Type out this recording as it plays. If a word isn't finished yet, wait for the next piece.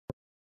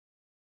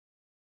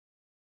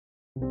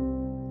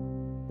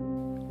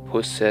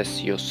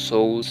possess your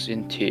souls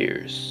in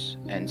tears,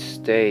 and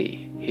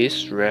stay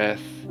his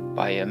wrath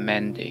by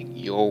amending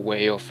your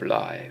way of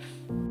life.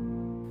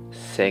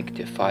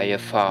 Sanctify a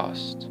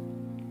fast,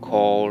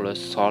 call a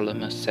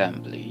solemn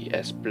assembly,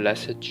 as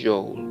blessed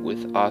Joel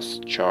with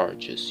us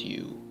charges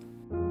you.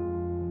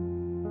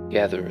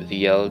 Gather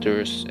the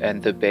elders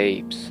and the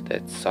babes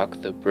that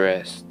suck the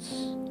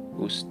breasts,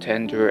 whose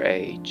tender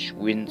age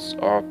wins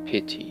our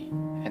pity,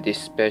 and is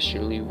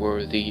specially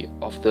worthy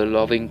of the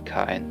loving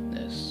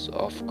kindness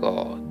of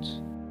God.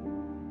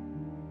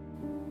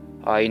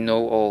 I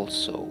know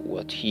also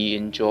what he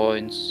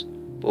enjoins,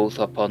 both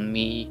upon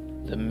me,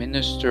 the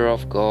minister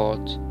of God,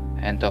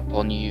 and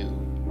upon you,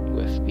 who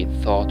have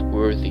been thought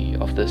worthy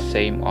of the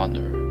same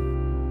honor,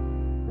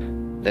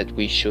 that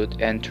we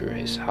should enter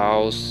his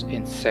house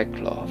in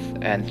sackcloth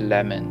and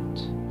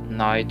lament,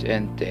 night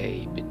and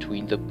day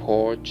between the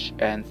porch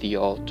and the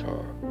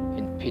altar,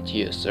 in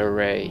piteous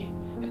array,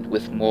 and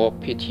with more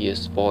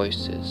piteous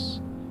voices,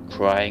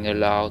 crying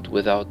aloud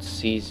without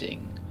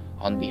ceasing,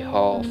 on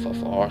behalf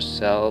of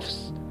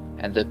ourselves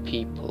and the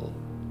people,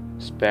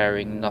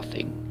 sparing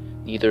nothing,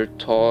 neither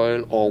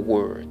toil or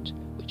word,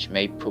 which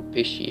may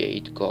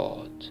propitiate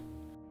God.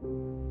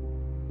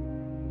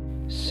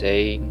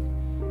 Saying,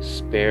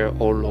 Spare,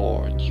 O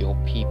Lord, your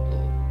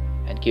people,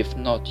 and give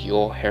not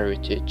your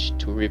heritage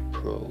to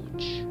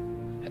reproach,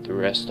 and the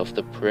rest of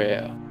the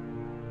prayer.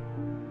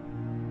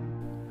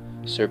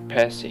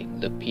 Surpassing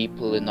the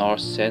people in our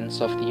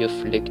sense of the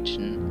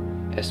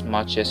affliction as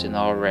much as in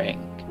our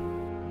rank,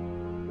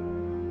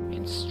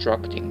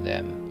 instructing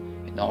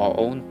them in our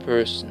own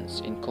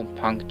persons in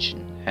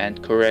compunction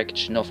and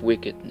correction of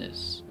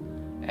wickedness,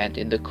 and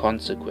in the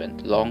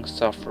consequent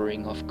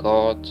long-suffering of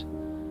God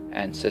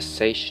and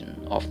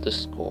cessation of the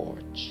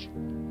scourge.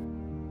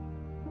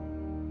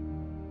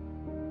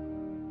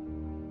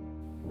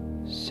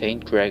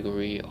 Saint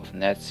Gregory of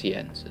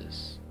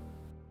Nazianzus.